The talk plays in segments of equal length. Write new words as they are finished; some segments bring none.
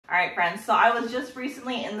right, friends, so I was just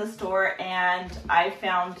recently in the store and I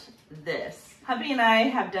found this. Hubby and I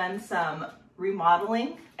have done some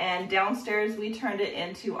remodeling, and downstairs we turned it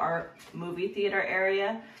into our movie theater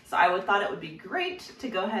area. So I thought it would be great to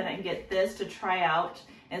go ahead and get this to try out.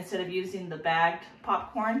 Instead of using the bagged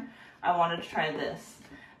popcorn, I wanted to try this.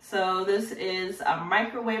 So this is a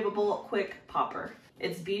microwavable quick popper.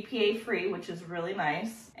 It's BPA free, which is really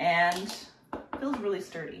nice, and feels really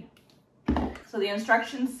sturdy. So the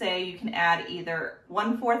instructions say you can add either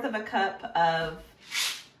 1/4 of a cup of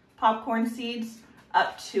popcorn seeds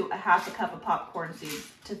up to 1/2 cup of popcorn seeds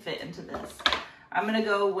to fit into this. I'm gonna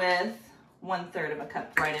go with 1/3 of a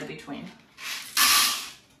cup right in between.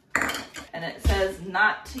 And it says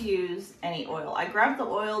not to use any oil. I grabbed the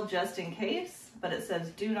oil just in case, but it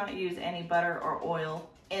says do not use any butter or oil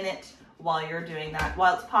in it while you're doing that.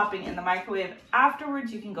 While it's popping in the microwave,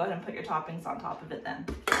 afterwards you can go ahead and put your toppings on top of it then.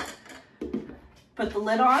 Put the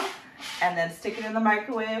lid on and then stick it in the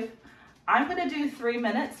microwave. I'm gonna do 3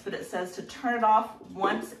 minutes, but it says to turn it off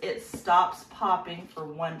once it stops popping for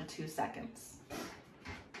 1 to 2 seconds.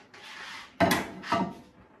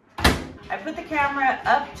 I put the camera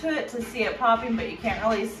up to it to see it popping, but you can't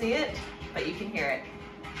really see it, but you can hear it.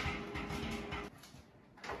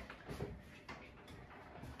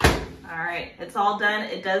 All right, it's all done.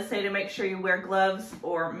 It does say to make sure you wear gloves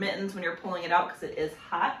or mittens when you're pulling it out because it is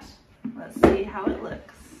hot. Let's see how it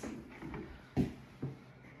looks.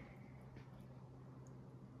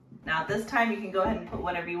 Now at this time, you can go ahead and put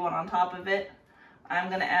whatever you want on top of it. I'm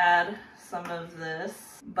gonna add some of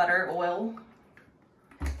this butter oil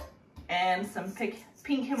and some pink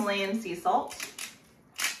Himalayan sea salt.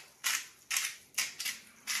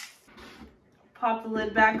 Pop the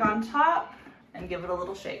lid back on top and give it a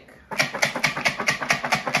little shake.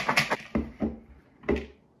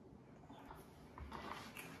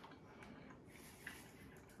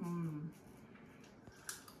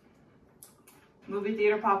 Movie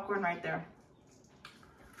theater popcorn right there.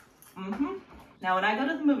 Now when I go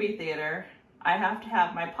to the movie theater, I have to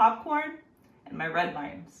have my popcorn and my red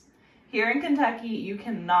vines. Here in Kentucky, you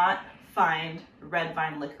cannot find red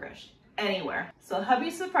vine licorice anywhere. So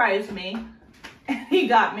hubby surprised me and he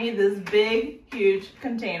got me this big, huge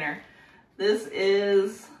container. This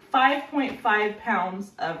is 5.5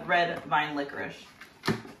 pounds of red vine licorice.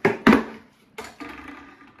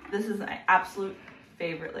 This is my absolute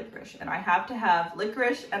favorite licorice, and I have to have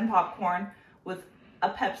licorice and popcorn with a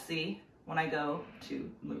Pepsi when I go to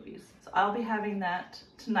movies. So I'll be having that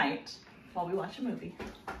tonight while we watch a movie.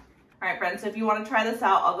 All right, friends, so if you want to try this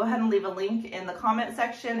out, I'll go ahead and leave a link in the comment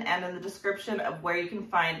section and in the description of where you can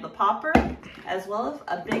find the popper, as well as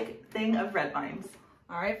a big thing of red vines.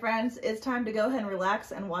 All right, friends, it's time to go ahead and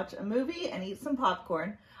relax and watch a movie and eat some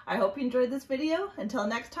popcorn. I hope you enjoyed this video. Until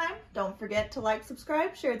next time, don't forget to like,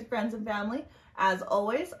 subscribe, share with your friends and family. As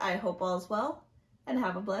always, I hope all is well, and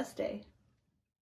have a blessed day.